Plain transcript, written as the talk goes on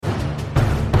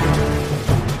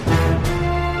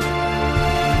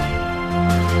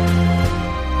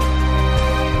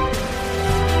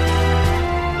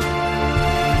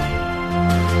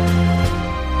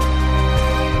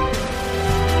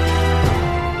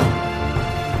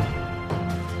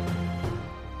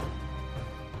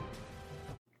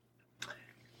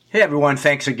Hey everyone,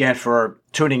 thanks again for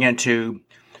tuning into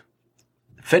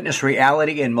Fitness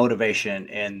Reality and Motivation.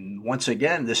 And once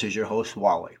again, this is your host,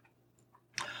 Wally.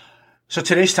 So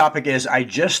today's topic is, I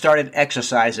just started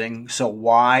exercising, so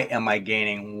why am I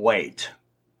gaining weight?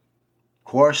 Of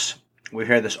course, we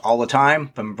hear this all the time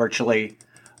from virtually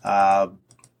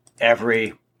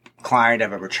every client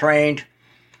I've ever trained.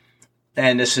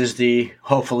 And this is the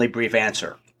hopefully brief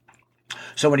answer.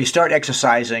 So when you start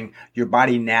exercising, your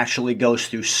body naturally goes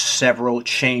through several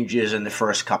changes in the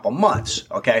first couple months,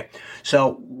 okay?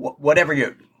 So whatever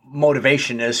your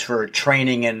motivation is for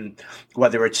training, and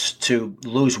whether it's to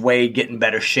lose weight, get in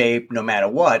better shape, no matter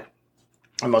what,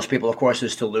 and most people, of course,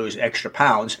 is to lose extra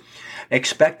pounds,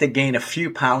 expect to gain a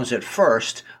few pounds at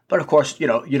first, but of course, you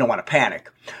don't want to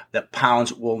panic. The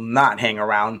pounds will not hang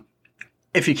around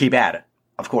if you keep at it,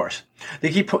 of course.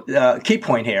 The key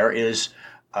point here is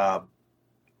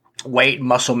weight,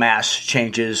 muscle mass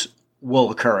changes will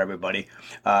occur, everybody,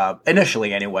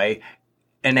 initially anyway,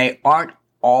 and they aren't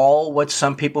all what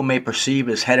some people may perceive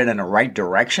as headed in the right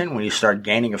direction when you start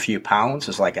gaining a few pounds.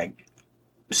 It's like I've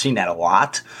seen that a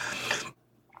lot.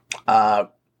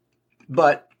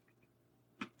 But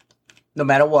no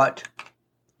matter what,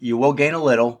 you will gain a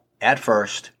little at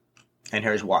first, and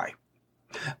here's why.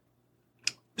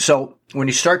 So when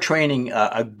you start training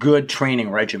a good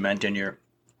training regimen, and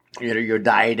you're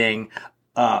dieting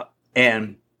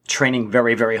and training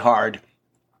very, very hard,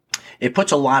 it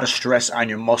puts a lot of stress on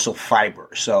your muscle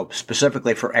fibers. So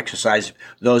specifically for exercise,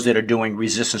 those that are doing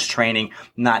resistance training,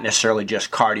 not necessarily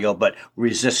just cardio, but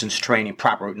resistance training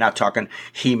proper, not talking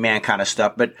He-Man kind of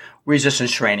stuff, but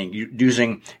resistance training,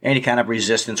 using any kind of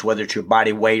resistance, whether it's your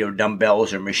body weight or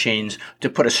dumbbells or machines, to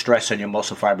put a stress on your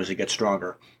muscle fibers to get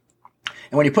stronger.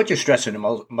 And when you put your stress in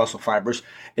the muscle fibers,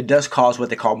 it does cause what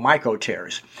they call micro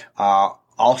tears,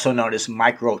 also known as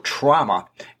micro trauma,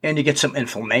 and you get some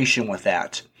inflammation with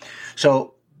that.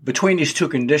 So between these two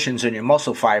conditions in your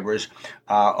muscle fibers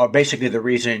are basically the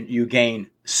reason you gain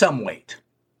some weight.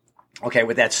 Okay,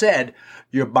 with that said,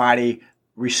 your body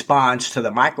responds to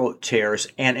the micro tears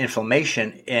and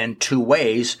inflammation in two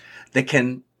ways that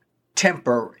can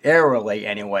temporarily,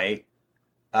 anyway,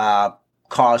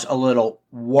 cause a little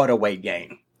water weight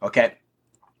gain, okay?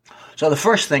 So the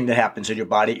first thing that happens in your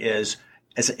body is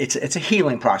it's a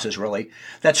healing process, really.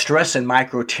 That stress and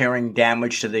micro tearing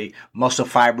damage to the muscle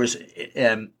fibers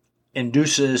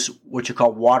induces what you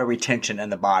call water retention in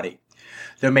the body.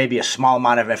 There may be a small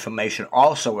amount of inflammation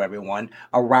also, everyone,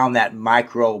 around that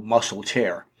micro muscle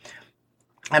tear.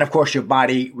 And of course, your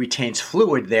body retains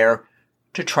fluid there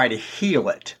to try to heal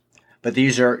it. But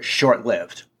these are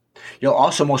short-lived. You'll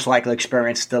also most likely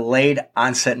experience delayed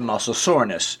onset muscle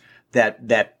soreness,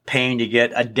 that pain you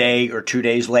get a day or 2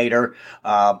 days later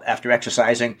after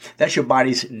exercising. That's your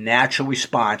body's natural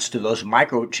response to those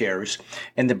micro tears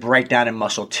and the breakdown in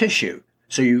muscle tissue.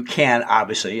 So you can,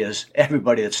 obviously, as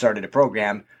everybody that started the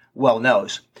program well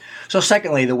knows. So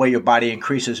secondly, the way your body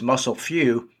increases muscle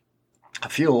fuel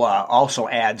also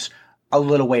adds a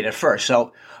little weight at first.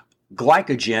 So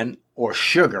glycogen or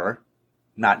sugar,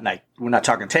 we're not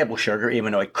talking table sugar,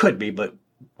 even though it could be, but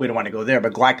we don't want to go there.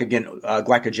 But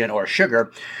glycogen or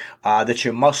sugar that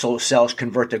your muscle cells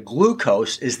convert to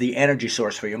glucose is the energy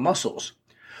source for your muscles.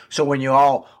 So when you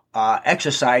all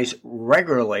exercise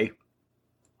regularly,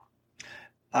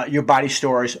 your body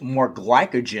stores more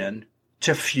glycogen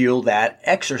to fuel that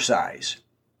exercise.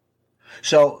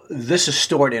 So this is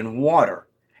stored in water.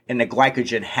 And the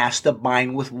glycogen has to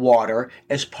bind with water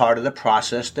as part of the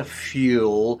process to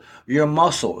fuel your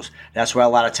muscles. That's why a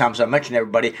lot of times I mention to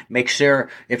everybody, make sure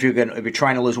if you're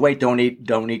trying to lose weight, don't eat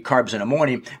carbs in the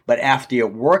morning. But after your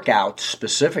workout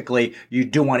specifically, you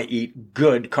do want to eat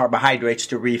good carbohydrates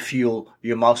to refuel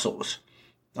your muscles.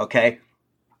 Okay.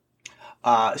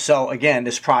 So again,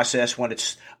 this process, when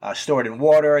it's stored in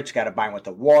water, it's got to bind with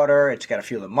the water, it's got to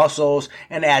fuel the muscles,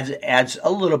 and adds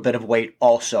a little bit of weight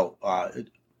also.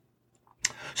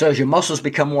 So as your muscles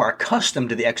become more accustomed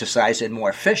to the exercise and more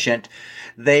efficient,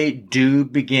 they do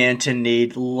begin to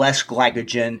need less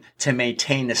glycogen to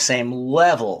maintain the same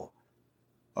level,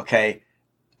 okay,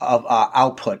 of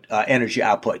energy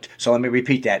output. So let me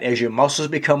repeat that. As your muscles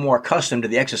become more accustomed to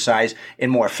the exercise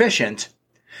and more efficient,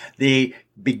 they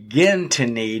begin to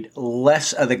need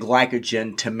less of the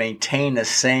glycogen to maintain the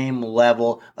same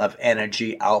level of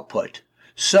energy output.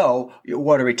 So your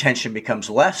water retention becomes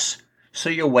less, so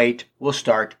your weight will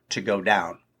start to go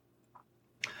down.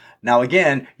 Now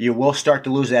again, you will start to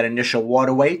lose that initial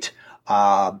water weight.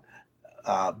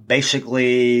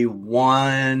 Basically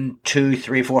 1, 2,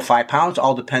 3, 4, 5 pounds,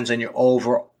 all depends on your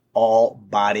overall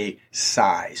body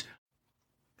size.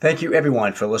 Thank you,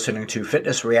 everyone, for listening to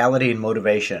Fitness, Reality, and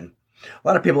Motivation. A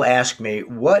lot of people ask me,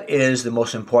 what is the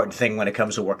most important thing when it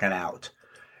comes to working out?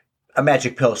 A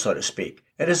magic pill, so to speak.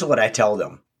 And this is what I tell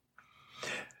them.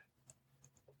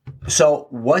 So,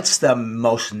 what's the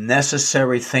most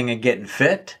necessary thing in getting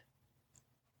fit?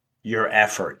 Your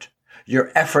effort.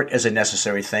 Your effort is a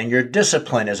necessary thing. Your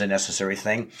discipline is a necessary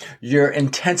thing. Your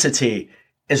intensity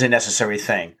is a necessary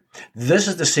thing. This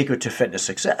is the secret to fitness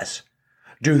success.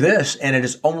 Do this, and it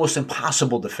is almost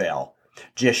impossible to fail.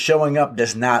 Just showing up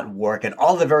does not work, and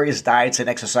all the various diets and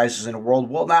exercises in the world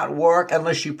will not work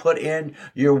unless you put in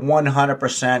your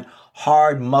 100%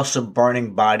 hard muscle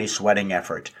burning body sweating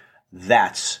effort.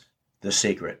 That's the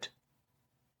secret.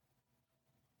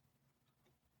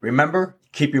 Remember,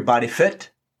 keep your body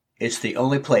fit. It's the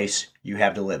only place you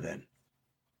have to live in.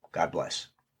 God bless.